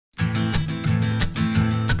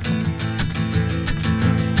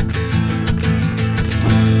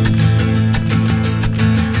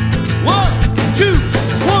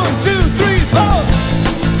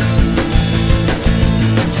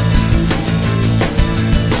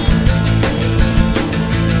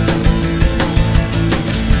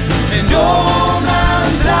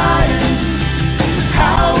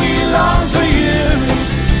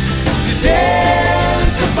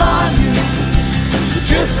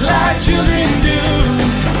just like children do.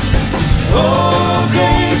 Oh,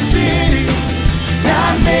 great city,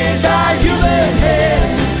 not made by human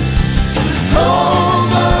hands,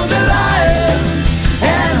 home of the lion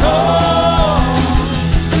and home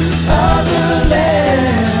of the Lamb.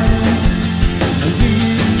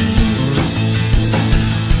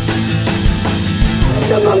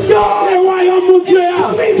 Le royaume mon Dieu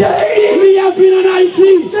il y a vu en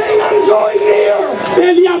Haïti.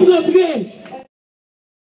 Et il y a rentré.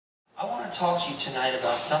 I want to talk to you tonight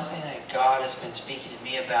about something that God has been speaking to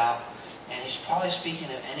me about, and He's probably speaking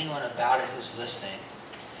to anyone about it who's listening.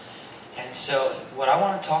 And so what I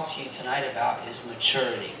want to talk to you tonight about is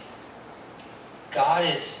maturity. God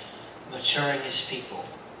is maturing His people.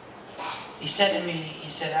 He said to me, He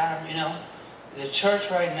said, Adam, you know, the church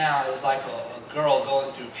right now is like a girl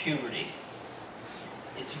going through puberty.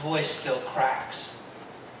 Its voice still cracks.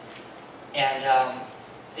 And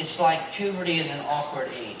it's like puberty is an awkward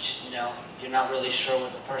age, you know. You're not really sure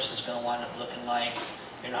what the person's going to wind up looking like.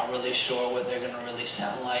 You're not really sure what they're going to really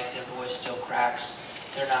sound like. Their voice still cracks.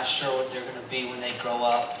 They're not sure what they're going to be when they grow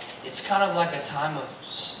up. It's kind of like a time of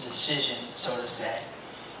decision, so to say.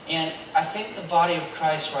 And I think the body of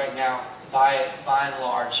Christ right now, by and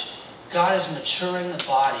large, God is maturing the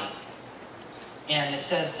body. And it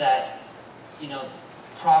says that, you know,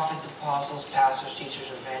 prophets, apostles, pastors,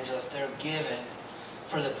 teachers, evangelists, they're given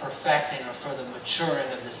for the perfecting or for the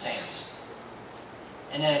maturing of the saints.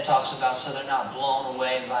 And then it talks about so they're not blown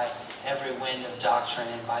away by every wind of doctrine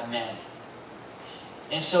and by men.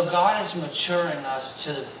 And so God is maturing us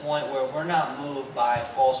to the point where we're not moved by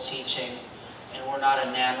false teaching, and we're not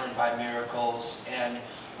enamored by miracles, and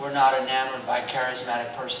we're not enamored by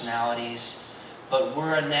charismatic personalities, but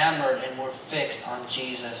we're enamored and we're fixed on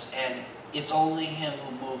Jesus, and it's only Him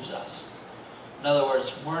who moves us. In other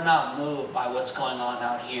words, we're not moved by what's going on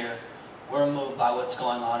out here. We're moved by what's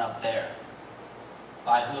going on up there,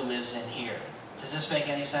 by who lives in here. Does this make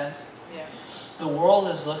any sense? Yeah. The world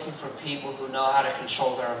is looking for people who know how to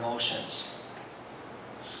control their emotions.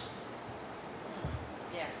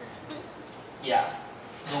 Yes. Yeah.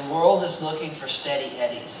 The world is looking for steady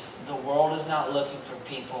eddies. The world is not looking for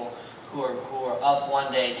people who are up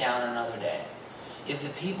one day, down another day. If the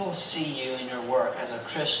people see you in your work as a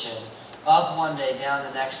Christian, up one day, down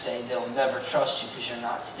the next day, they'll never trust you because you're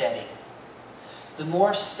not steady. The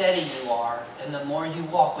more steady you are, and the more you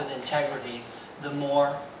walk with integrity, the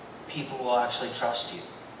more people will actually trust you.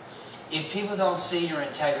 If people don't see your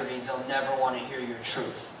integrity, they'll never want to hear your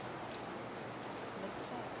truth. Makes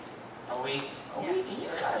sense. Are we, Yes. you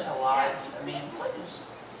guys alive? I mean, what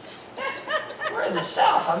is... We're in the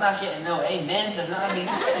South. I'm not getting no amens or not. I mean,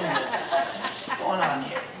 what in this? What's going on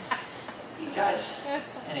here? You guys...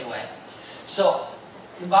 Anyway. So,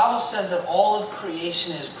 the Bible says that all of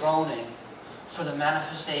creation is groaning for the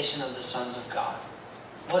manifestation of the sons of God.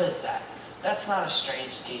 What is that? That's not a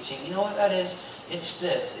strange teaching. You know what that is? It's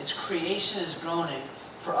this. It's creation is groaning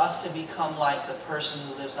for us to become like the person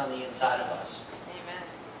who lives on the inside of us. Amen.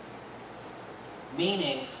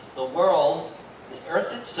 Meaning, the world, the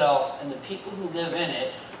earth itself, and the people who live in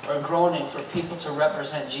it are groaning for people to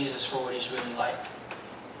represent Jesus for what He's really like.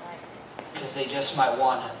 Because they just might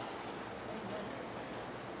want Him.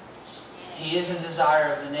 He is a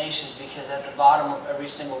desire of the nations because at the bottom of every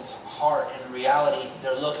single heart and reality,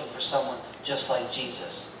 they're looking for someone just like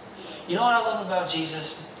Jesus. You know what I love about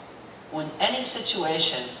Jesus? When any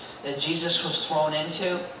situation that Jesus was thrown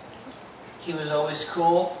into, He was always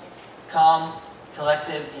cool, calm,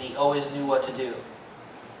 collective, and He always knew what to do.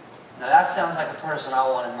 Now that sounds like a person I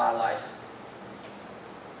want in my life.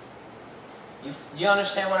 You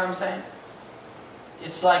understand what I'm saying?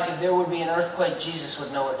 It's like if there would be an earthquake, Jesus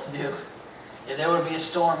would know what to do. If there would be a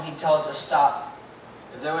storm, He'd tell it to stop.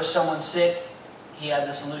 If there was someone sick, He had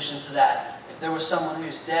the solution to that. If there was someone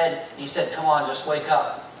who's dead, He said, come on, just wake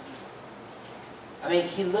up. I mean,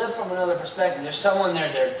 He lived from another perspective. There's someone there,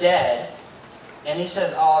 they're dead, and He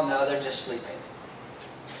says, oh no, they're just sleeping.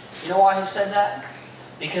 You know why He said that?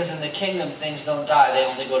 Because in the kingdom, things don't die, they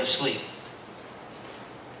only go to sleep.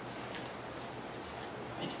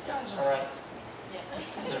 I mean, you guys all right? You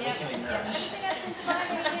guys are making me nervous.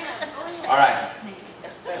 Alright.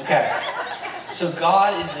 Okay. So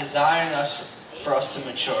God is desiring us for us to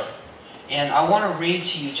mature. And I want to read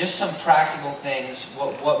to you just some practical things,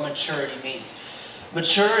 what maturity means.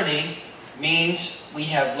 Maturity means we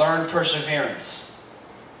have learned perseverance.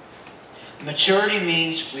 Maturity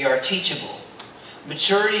means we are teachable.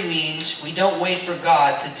 Maturity means we don't wait for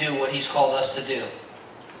God to do what He's called us to do.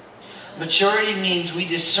 Maturity means we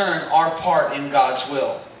discern our part in God's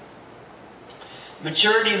will.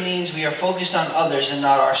 Maturity means we are focused on others and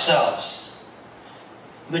not ourselves.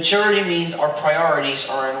 Maturity means our priorities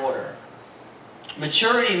are in order.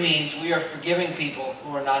 Maturity means we are forgiving people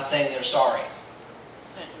who are not saying they're sorry.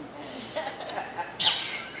 That's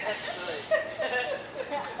good.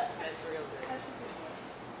 That's real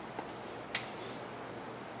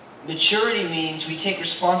good. Maturity means we take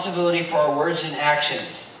responsibility for our words and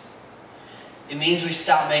actions. It means we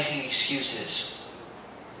stop making excuses.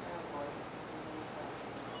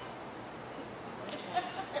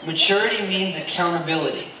 Maturity means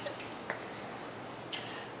accountability.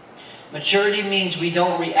 Maturity means we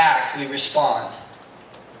don't react, we respond.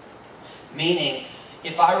 Meaning,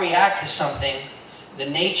 if I react to something, the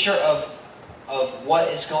nature of what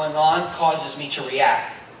is going on causes me to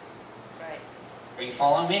react. Right. Are you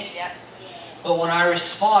following me? Yep. But when I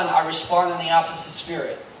respond in the opposite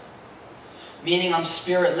spirit. Meaning I'm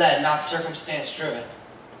spirit-led, not circumstance-driven.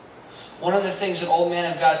 One of the things an old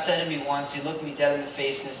man of God said to me once, he looked me dead in the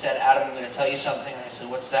face and said, Adam, I'm going to tell you something. And I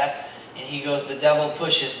said, what's that? And he goes, the devil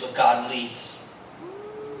pushes, but God leads. All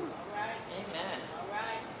right. Amen. All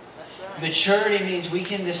right. That's right. Maturity means we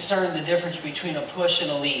can discern the difference between a push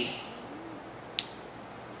and a lead.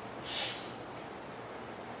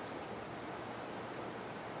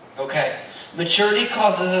 Okay. Maturity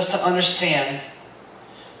causes us to understand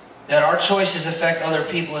that our choices affect other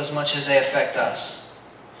people as much as they affect us.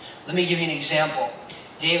 Let me give you an example.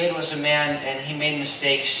 David was a man and he made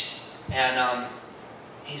mistakes, and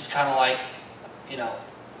he's kind of like, you know,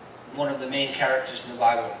 one of the main characters in the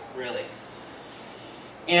Bible, really.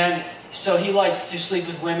 And so he liked to sleep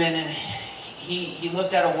with women, and he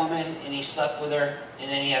looked at a woman and he slept with her, and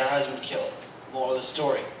then he had her husband killed. Moral of the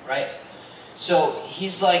story, right? So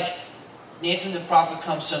he's like, Nathan the prophet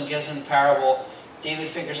comes to him, gives him a parable. David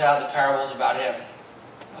figures out the parable is about him.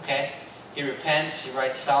 Okay? He repents, he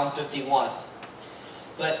writes Psalm 51.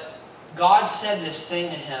 But God said this thing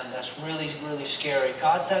to him that's really, really scary.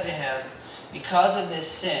 God said to him, because of this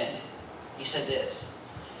sin, he said this.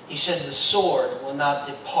 He said, the sword will not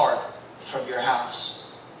depart from your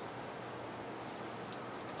house.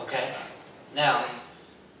 Okay? Now,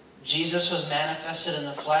 Jesus was manifested in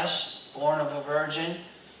the flesh, born of a virgin.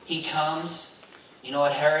 He comes. You know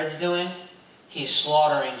what Herod's doing? He's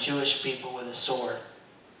slaughtering Jewish people with a sword.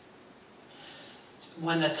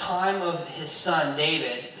 When the time of his son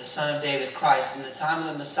David, the son of David, Christ, and the time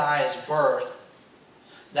of the Messiah's birth,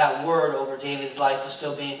 that word over David's life was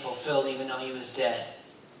still being fulfilled even though he was dead.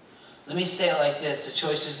 Let me say it like this. The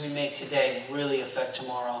choices we make today really affect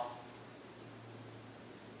tomorrow.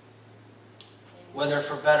 Whether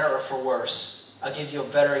for better or for worse. I'll give you a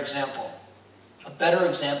better example. A better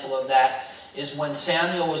example of that is when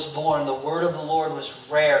Samuel was born, the word of the Lord was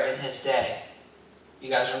rare in his day. You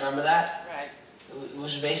guys remember that? Right. It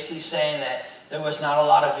was basically saying that there was not a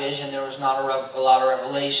lot of vision, there was not a lot of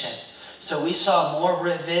revelation. So we saw more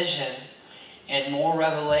vision and more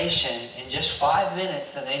revelation in just 5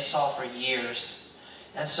 minutes than they saw for years.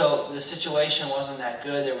 And so the situation wasn't that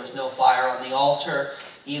good. There was no fire on the altar.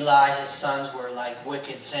 Eli, his sons were like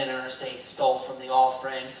wicked sinners. They stole from the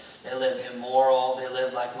offering. They lived immoral. They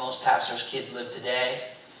lived like most pastors' kids live today.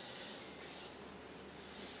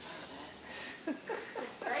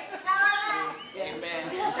 Amen.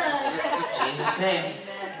 In Jesus' name.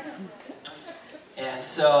 And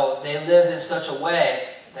so they lived in such a way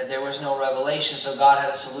that there was no revelation. So God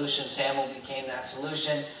had a solution. Samuel became that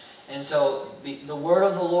solution. And so the word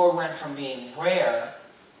of the Lord went from being rare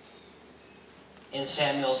in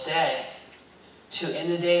Samuel's day to in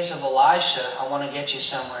the days of Elisha. I want to get you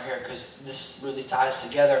somewhere here because this really ties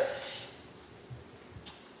together.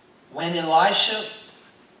 When Elisha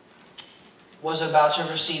was about to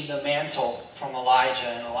receive the mantle from Elijah,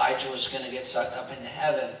 and Elijah was going to get sucked up into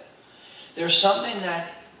heaven, there's something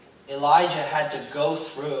that Elijah had to go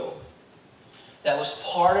through that was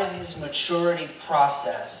part of his maturity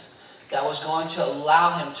process that was going to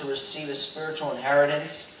allow him to receive a spiritual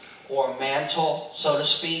inheritance or a mantle, so to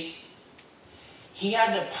speak. He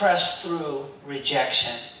had to press through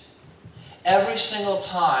rejection. Every single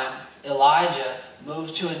time Elijah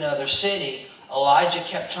moved to another city, Elijah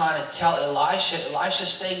kept trying to tell Elisha,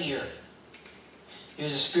 stay here. He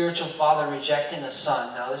was a spiritual father rejecting a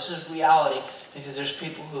son. Now this is reality because there's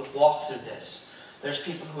people who have walked through this. There's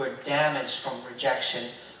people who are damaged from rejection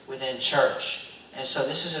within church. And so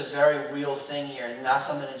this is a very real thing here. And not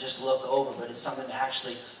something to just look over, but it's something to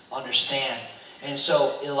actually understand. And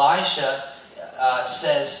so Elisha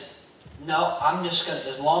says, no, I'm just going to,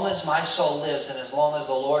 as long as my soul lives and as long as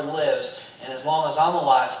the Lord lives and as long as I'm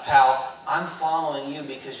alive, pal, I'm following you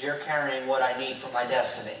because you're carrying what I need for my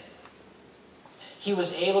destiny. He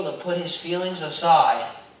was able to put his feelings aside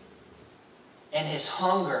and his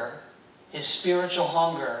hunger his spiritual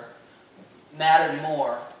hunger mattered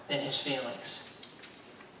more than his feelings.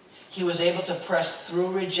 He was able to press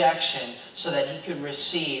through rejection so that he could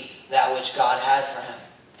receive that which God had for him.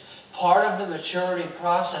 Part of the maturity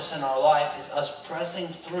process in our life is us pressing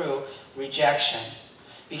through rejection.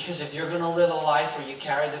 Because if you're going to live a life where you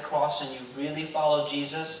carry the cross and you really follow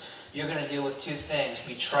Jesus, you're going to deal with two things: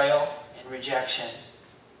 betrayal and rejection.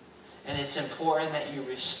 And it's important that you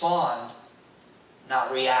respond,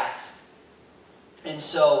 not react. And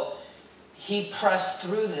so he pressed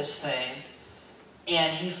through this thing,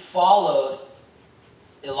 and he followed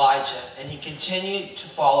Elijah, and he continued to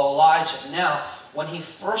follow Elijah. Now, when he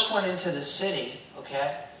first went into the city,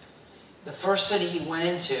 okay, the first city he went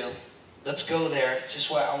into, let's go there.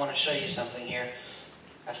 Just what I want to show you something here.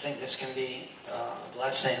 I think this can be a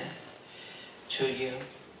blessing to you.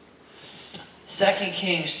 2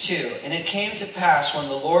 Kings 2. And it came to pass when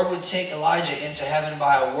the Lord would take Elijah into heaven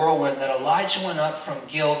by a whirlwind, that Elijah went up from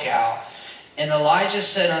Gilgal. And Elijah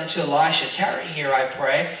said unto Elisha, Tarry here, I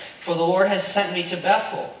pray, for the Lord has sent me to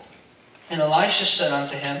Bethel. And Elisha said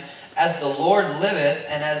unto him, As the Lord liveth,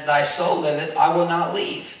 and as thy soul liveth, I will not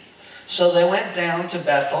leave. So they went down to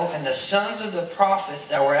Bethel, and the sons of the prophets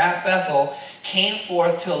that were at Bethel came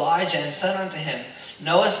forth to Elijah and said unto him,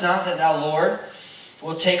 Knowest not that thou, Lord,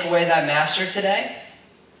 will take away thy master today?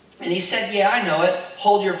 And he said, Yea, I know it.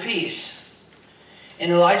 Hold your peace.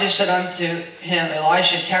 And Elijah said unto him,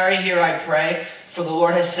 Elisha, tarry here, I pray, for the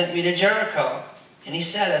Lord has sent me to Jericho. And he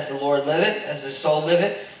said, As the Lord liveth, as the soul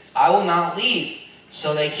liveth, I will not leave.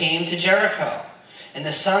 So they came to Jericho. And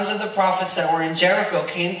the sons of the prophets that were in Jericho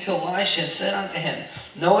came to Elisha and said unto him,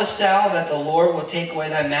 Knowest thou that the Lord will take away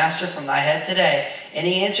thy master from thy head today? And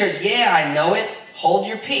he answered, Yea, I know it. Hold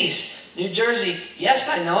your peace. New Jersey, yes,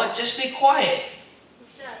 I know it. Just be quiet.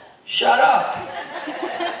 Shut up.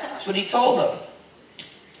 That's what he told them.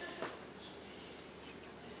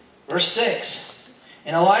 Verse 6.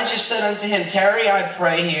 And Elijah said unto him, Tarry, I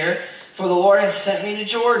pray here, for the Lord has sent me to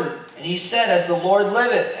Jordan. And he said, As the Lord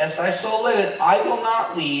liveth, as thy soul liveth, I will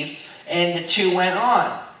not leave. And the two went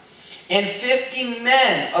on. And 50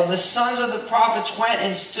 men of the sons of the prophets went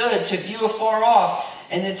and stood to view afar off.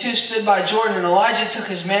 And the two stood by Jordan. And Elijah took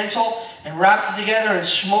his mantle and wrapped it together and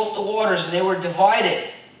smote the waters, and they were divided.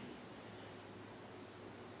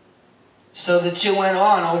 So the two went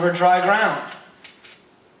on over dry ground.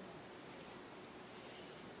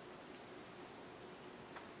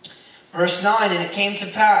 Verse 9, And it came to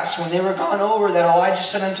pass, when they were gone over, that Elijah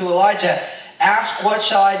said unto Elijah, Ask, what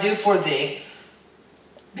shall I do for thee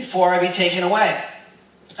before I be taken away?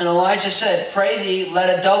 And Elijah said, Pray thee,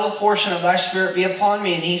 let a double portion of thy spirit be upon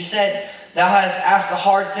me. And he said, Thou hast asked a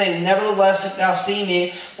hard thing. Nevertheless, if thou see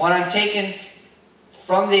me, when I am taken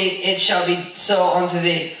from thee, it shall be so unto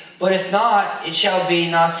thee. But if not, it shall be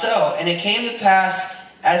not so. And it came to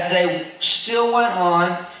pass, as they still went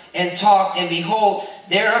on and talked, and behold,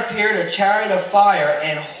 there appeared a chariot of fire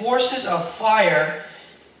and horses of fire,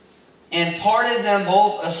 and parted them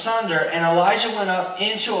both asunder. And Elijah went up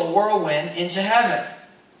into a whirlwind into heaven.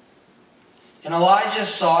 And Elijah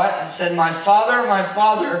saw it and said, My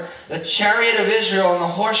father, the chariot of Israel and the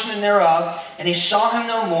horsemen thereof. And he saw him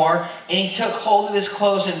no more. And he took hold of his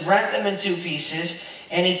clothes and rent them in two pieces.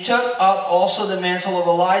 And he took up also the mantle of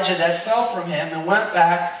Elijah that fell from him, and went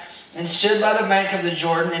back and stood by the bank of the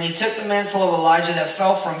Jordan. And he took the mantle of Elijah that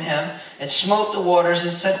fell from him, and smote the waters,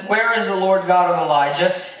 and said, Where is the Lord God of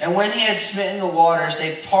Elijah? And when he had smitten the waters,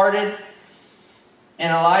 they parted,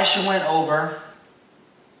 and Elisha went over.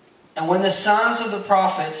 And when the sons of the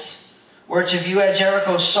prophets were to view at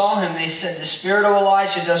Jericho saw him, they said, The spirit of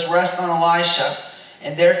Elijah does rest on Elisha.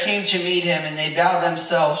 And there came to meet him, and they bowed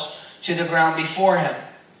themselves to the ground before him.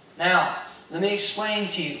 Now, let me explain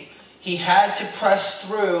to you. He had to press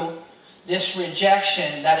through this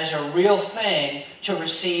rejection that is a real thing to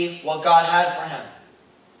receive what God had for him.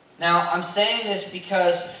 Now, I'm saying this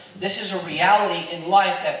because this is a reality in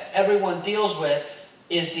life that everyone deals with,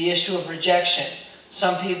 is the issue of rejection.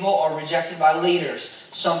 Some people are rejected by leaders.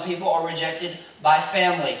 Some people are rejected by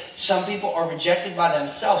family. Some people are rejected by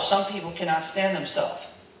themselves. Some people cannot stand themselves.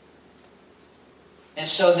 And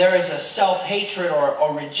so there is a self-hatred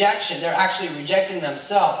or rejection. They're actually rejecting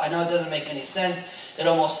themselves. I know it doesn't make any sense. It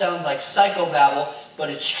almost sounds like psychobabble, but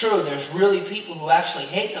it's true. There's really people who actually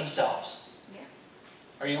hate themselves. Yeah.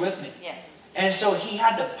 Are you with me? Yes. And so he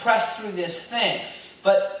had to press through this thing.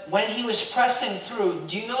 But when he was pressing through,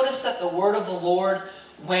 do you notice that the word of the Lord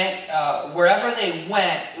went, wherever they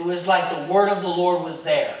went, it was like the word of the Lord was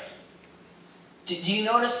there. Do you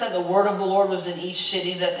notice that the word of the Lord was in each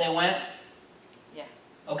city that they went? Yeah.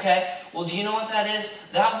 Okay? Well, do you know what that is?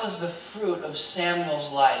 That was the fruit of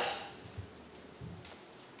Samuel's life.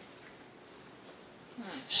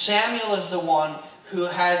 Samuel is the one who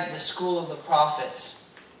had the school of the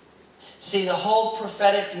prophets. See, the whole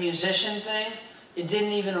prophetic musician thing, it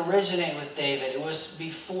didn't even originate with David. It was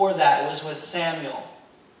before that. It was with Samuel.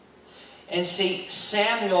 And see,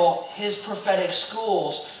 Samuel, his prophetic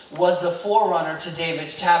schools, was the forerunner to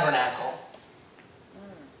David's tabernacle.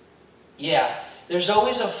 Yeah, there's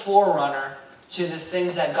always a forerunner to the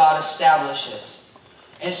things that God establishes.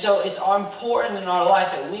 And so it's important in our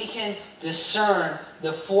life that we can discern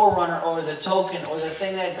the forerunner or the token or the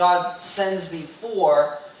thing that God sends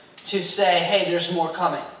before to say, hey, there's more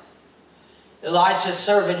coming. Elijah's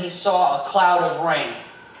servant, he saw a cloud of rain.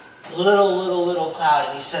 Little cloud,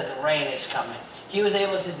 and he said the rain is coming. He was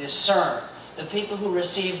able to discern. The people who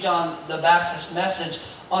received John the Baptist's message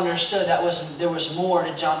understood that there was more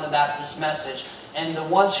to John the Baptist's message. And the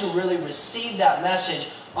ones who really received that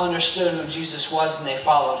message understood who Jesus was, and they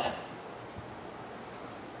followed him.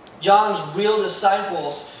 John's real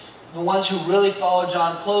disciples, the ones who really followed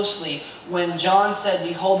John closely, when John said,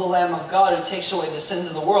 behold the Lamb of God who takes away the sins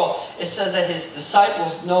of the world, it says that his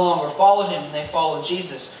disciples no longer followed him, and they followed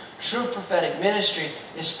Jesus. True prophetic ministry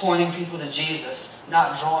is pointing people to Jesus,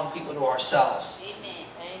 not drawing people to ourselves. Amen.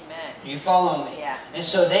 Amen. You following me? Yeah. And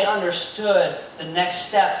so they understood the next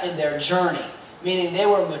step in their journey, meaning they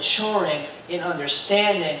were maturing in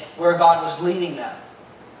understanding where God was leading them.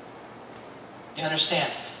 You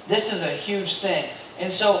understand? This is a huge thing.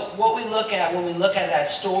 And so what we look at when we look at that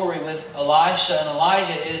story with Elisha and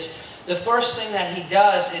Elijah is the first thing that he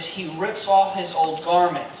does is he rips off his old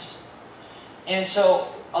garments. And so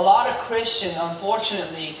a lot of Christians,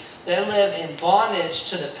 unfortunately, they live in bondage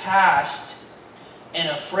to the past and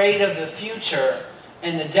afraid of the future,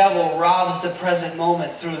 and the devil robs the present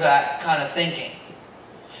moment through that kind of thinking.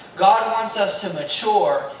 God wants us to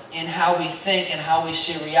mature in how we think and how we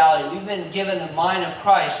see reality. We've been given the mind of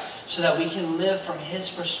Christ so that we can live from His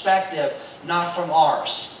perspective, not from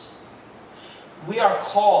ours. We are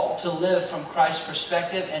called to live from Christ's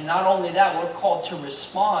perspective, and not only that, we're called to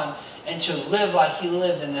respond and to live like He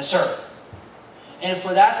lived in this earth. And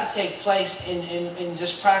for that to take place in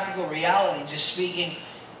just practical reality, just speaking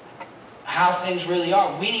how things really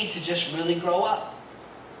are, we need to just really grow up.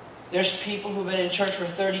 There's people who've been in church for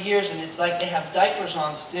 30 years and it's like they have diapers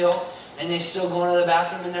on still and they still go into the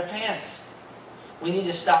bathroom in their pants. We need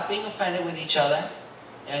to stop being offended with each other,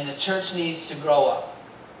 and the church needs to grow up.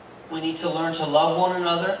 We need to learn to love one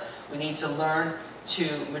another. We need to learn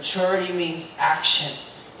to, maturity means action.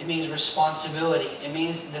 It means responsibility. It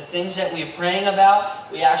means the things that we're praying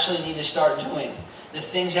about, we actually need to start doing. The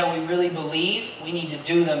things that we really believe, we need to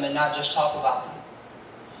do them and not just talk about them.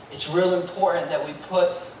 It's real important that we put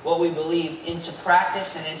what we believe into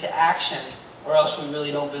practice and into action, or else we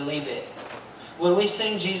really don't believe it. When we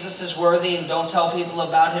sing Jesus is worthy and don't tell people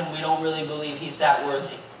about Him, we don't really believe He's that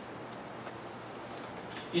worthy.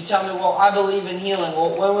 You tell me, well, I believe in healing.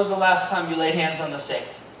 Well, when was the last time you laid hands on the sick?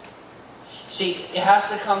 See, it has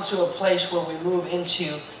to come to a place where we move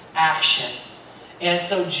into action. And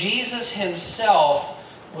so Jesus Himself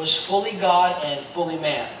was fully God and fully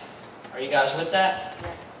man. Are you guys with that? Yeah.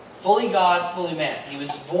 Fully God, fully man. He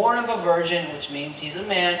was born of a virgin, which means He's a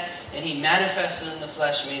man, and He manifested in the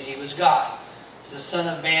flesh, means He was God. He's the Son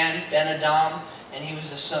of Man, Ben Adam, and He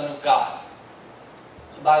was the Son of God.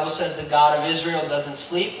 The Bible says the God of Israel doesn't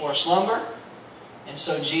sleep or slumber, and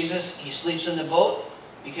so Jesus, He sleeps in the boat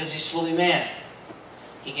because He's fully man.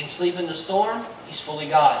 He can sleep in the storm, He's fully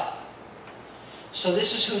God. So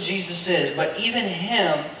this is who Jesus is. But even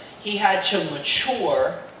Him, He had to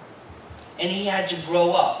mature and He had to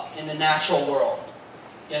grow up in the natural world.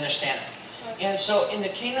 You understand? And so in the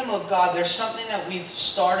kingdom of God, there's something that we've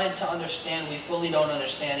started to understand. We fully don't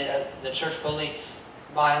understand it. The church fully,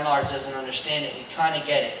 by and large, doesn't understand it. We kind of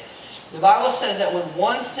get it. The Bible says that when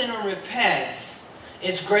one sinner repents,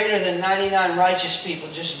 it's greater than 99 righteous people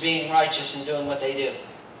just being righteous and doing what they do.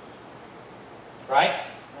 Right?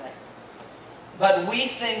 Right. But we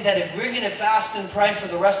think that if we're going to fast and pray for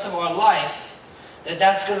the rest of our life, that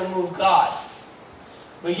that's going to move God.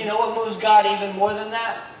 But you know what moves God even more than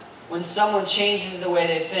that? When someone changes the way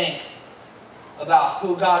they think about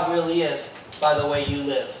who God really is by the way you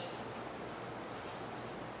live.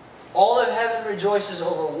 All of heaven rejoices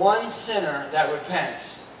over one sinner that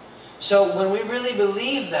repents. So when we really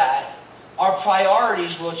believe that, our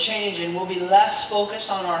priorities will change and we'll be less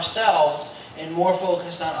focused on ourselves and more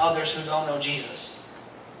focused on others who don't know Jesus.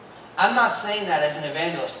 I'm not saying that as an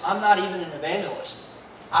evangelist. I'm not even an evangelist.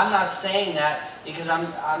 I'm not saying that because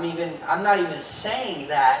I'm not even saying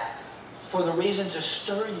that for the reason to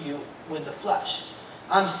stir you with the flesh.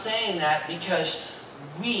 I'm saying that because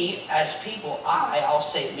we as people, I'll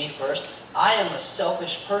say me first, I am a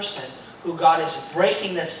selfish person who God is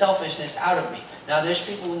breaking the selfishness out of me. Now there's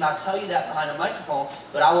people who will not tell you that behind a microphone,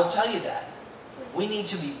 but I will tell you that. We need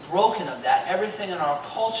to be broken of that. Everything in our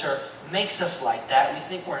culture makes us like that. We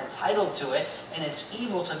think we're entitled to it, and it's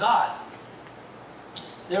evil to God.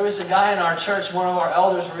 There was a guy in our church, one of our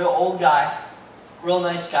elders, a real old guy, real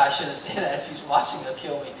nice guy. I shouldn't say that. If he's watching, he'll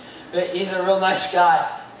kill me. But he's a real nice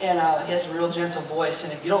guy, and he has a real gentle voice.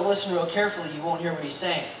 And if you don't listen real carefully, you won't hear what he's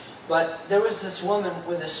saying. But there was this woman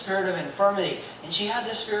with a spirit of infirmity, and she had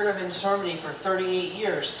the spirit of infirmity for 38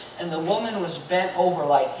 years, and the woman was bent over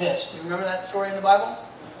like this. Do you remember that story in the Bible?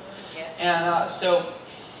 Yeah. And so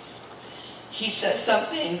he said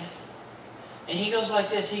something, and he goes like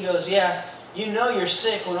this. He goes, yeah, you know you're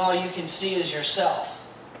sick when all you can see is yourself.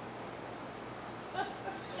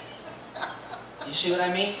 You see what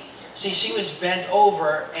I mean? See, she was bent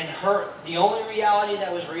over, and the only reality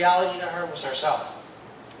that was reality to her was herself.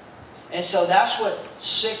 And so that's what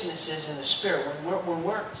sickness is in the spirit. When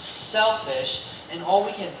we're selfish and all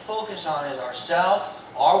we can focus on is ourselves,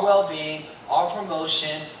 our well-being, our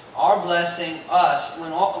promotion, our blessing, us,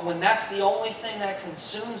 when that's the only thing that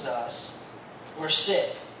consumes us, we're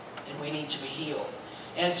sick and we need to be healed.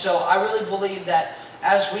 And so I really believe that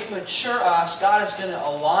as we mature us, God is going to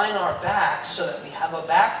align our backs so that we have a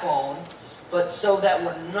backbone, but so that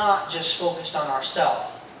we're not just focused on ourselves.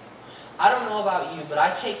 I don't know about you, but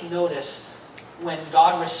I take notice when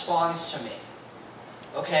God responds to me.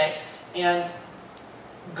 Okay? And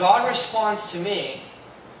God responds to me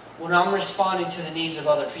when I'm responding to the needs of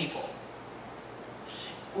other people.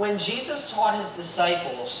 When Jesus taught His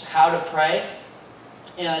disciples how to pray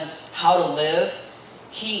and how to live,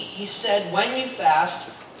 He said, when you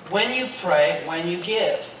fast, when you pray, when you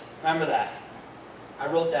give. Remember that.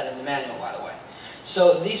 I wrote that in the manual, by the way.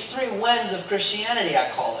 So these 3 whens of Christianity,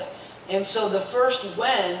 I call it. And so the first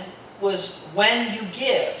when was when you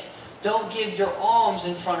give. Don't give your alms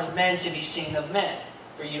in front of men to be seen of men,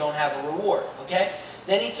 for you don't have a reward. Okay?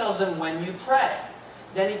 Then He tells them when you pray.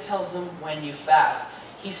 Then He tells them when you fast.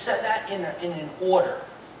 He said that in an order.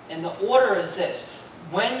 And the order is this.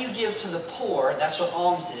 When you give to the poor, that's what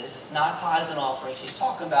alms is. It's not tithes and offerings. He's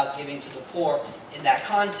talking about giving to the poor in that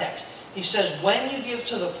context. He says when you give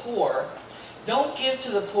to the poor, don't give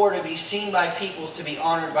to the poor to be seen by people, to be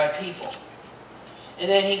honored by people. And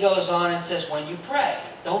then He goes on and says, when you pray,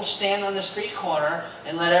 don't stand on the street corner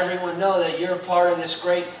and let everyone know that you're part of this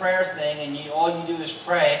great prayer thing and all you do is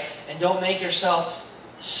pray. And don't make yourself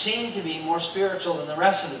seem to be more spiritual than the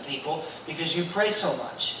rest of the people because you pray so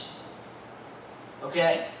much.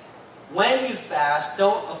 Okay? When you fast,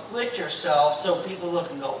 don't afflict yourself so people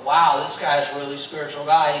look and go, wow, this guy's a really spiritual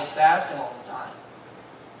guy. He's fasting all the time.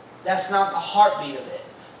 That's not the heartbeat of it.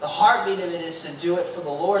 The heartbeat of it is to do it for the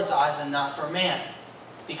Lord's eyes and not for man.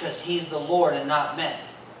 Because He's the Lord and not men.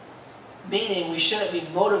 Meaning we shouldn't be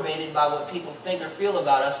motivated by what people think or feel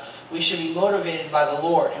about us. We should be motivated by the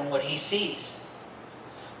Lord and what He sees.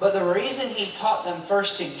 But the reason He taught them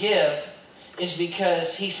first to give is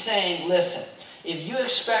because He's saying, listen, if you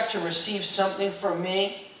expect to receive something from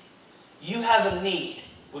me, you have a need,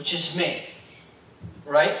 which is me.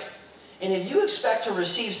 Right? And if you expect to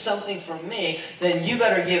receive something from me, then you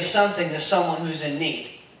better give something to someone who's in need.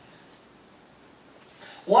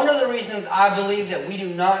 One of the reasons I believe that we do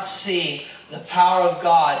not see the power of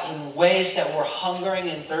God in ways that we're hungering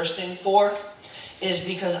and thirsting for is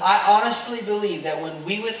because I honestly believe that when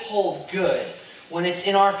we withhold good, when it's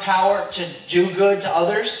in our power to do good to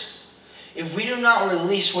others, if we do not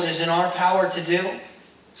release what is in our power to do,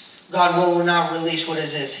 God will not release what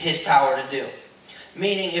is His power to do.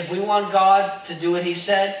 Meaning, if we want God to do what He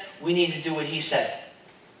said, we need to do what He said.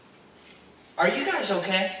 Are you guys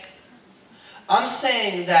okay? I'm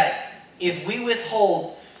saying that if we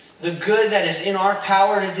withhold the good that is in our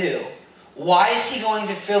power to do, why is He going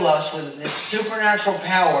to fill us with this supernatural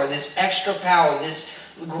power, this extra power,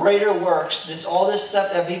 this greater works, all this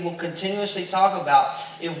stuff that people continuously talk about,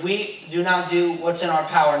 if we do not do what's in our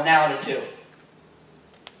power now to do?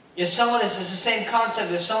 If someone it's the same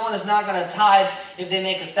concept. If someone is not going to tithe if they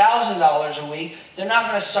make $1,000 a week, they're not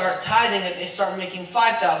going to start tithing if they start making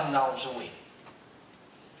 $5,000 a week.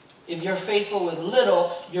 If you're faithful with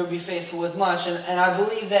little, you'll be faithful with much. And I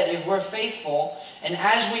believe that if we're faithful, and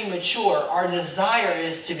as we mature, our desire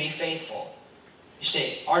is to be faithful. You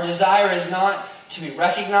see, our desire is not to be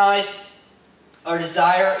recognized. Our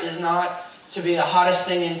desire is not to be the hottest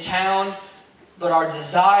thing in town. But our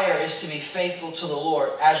desire is to be faithful to the Lord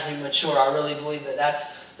as we mature. I really believe that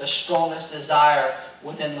that's the strongest desire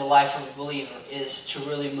within the life of a believer, is to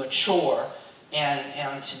really mature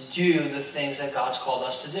and to do the things that God's called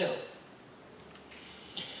us to do.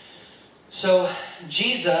 So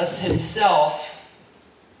Jesus himself,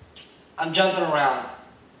 I'm jumping around.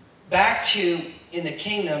 Back to, in the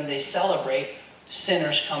kingdom, they celebrate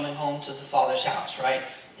sinners coming home to the Father's house, right?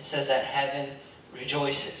 It says that heaven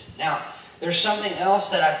rejoices. Now, there's something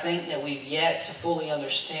else that I think that we've yet to fully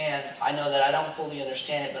understand. I know that I don't fully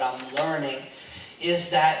understand it, but I'm learning, is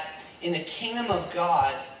that in the kingdom of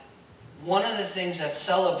God, one of the things that's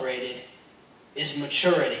celebrated is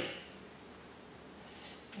maturity.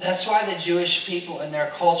 That's why the Jewish people in their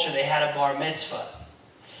culture, they had a bar mitzvah.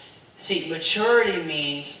 See, maturity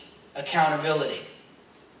means accountability.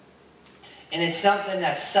 And it's something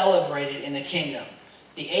that's celebrated in the kingdom.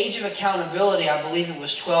 The age of accountability, I believe it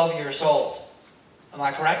was 12 years old. Am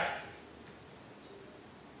I correct?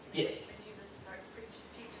 Yeah. Jesus started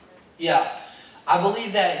teaching them. Yeah. I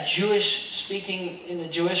believe that speaking in the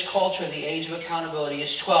Jewish culture, the age of accountability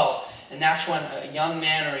is 12. And that's when a young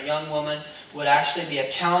man or a young woman would actually be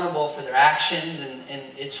accountable for their actions. And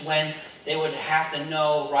it's when they would have to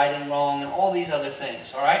know right and wrong and all these other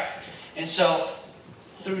things. All right? And so,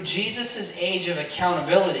 through Jesus' age of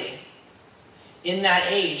accountability, in that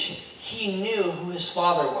age, he knew who his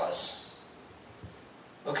Father was.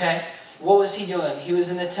 Okay? What was he doing? He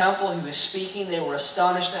was in the temple. He was speaking. They were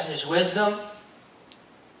astonished at his wisdom.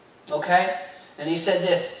 Okay? And he said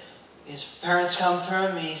this. His parents come to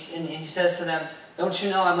him and he says to them, "Don't you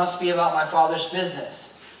know I must be about my Father's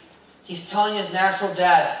business?" He's telling his natural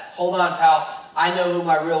dad, "Hold on, pal. I know who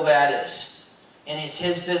my real dad is. And it's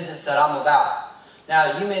his business that I'm about."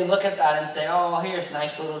 Now, you may look at that and say, "Oh, here's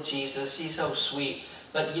nice little Jesus. He's so sweet."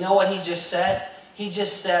 But you know what he just said? He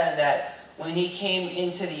just said that when he came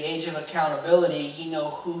into the age of accountability, he knew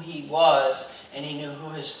who he was and he knew who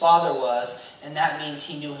his Father was. And that means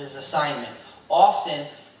he knew his assignment. Often,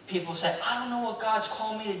 people say, "I don't know what God's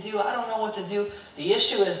called me to do. I don't know what to do." The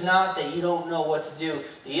issue is not that you don't know what to do.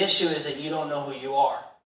 The issue is that you don't know who you are.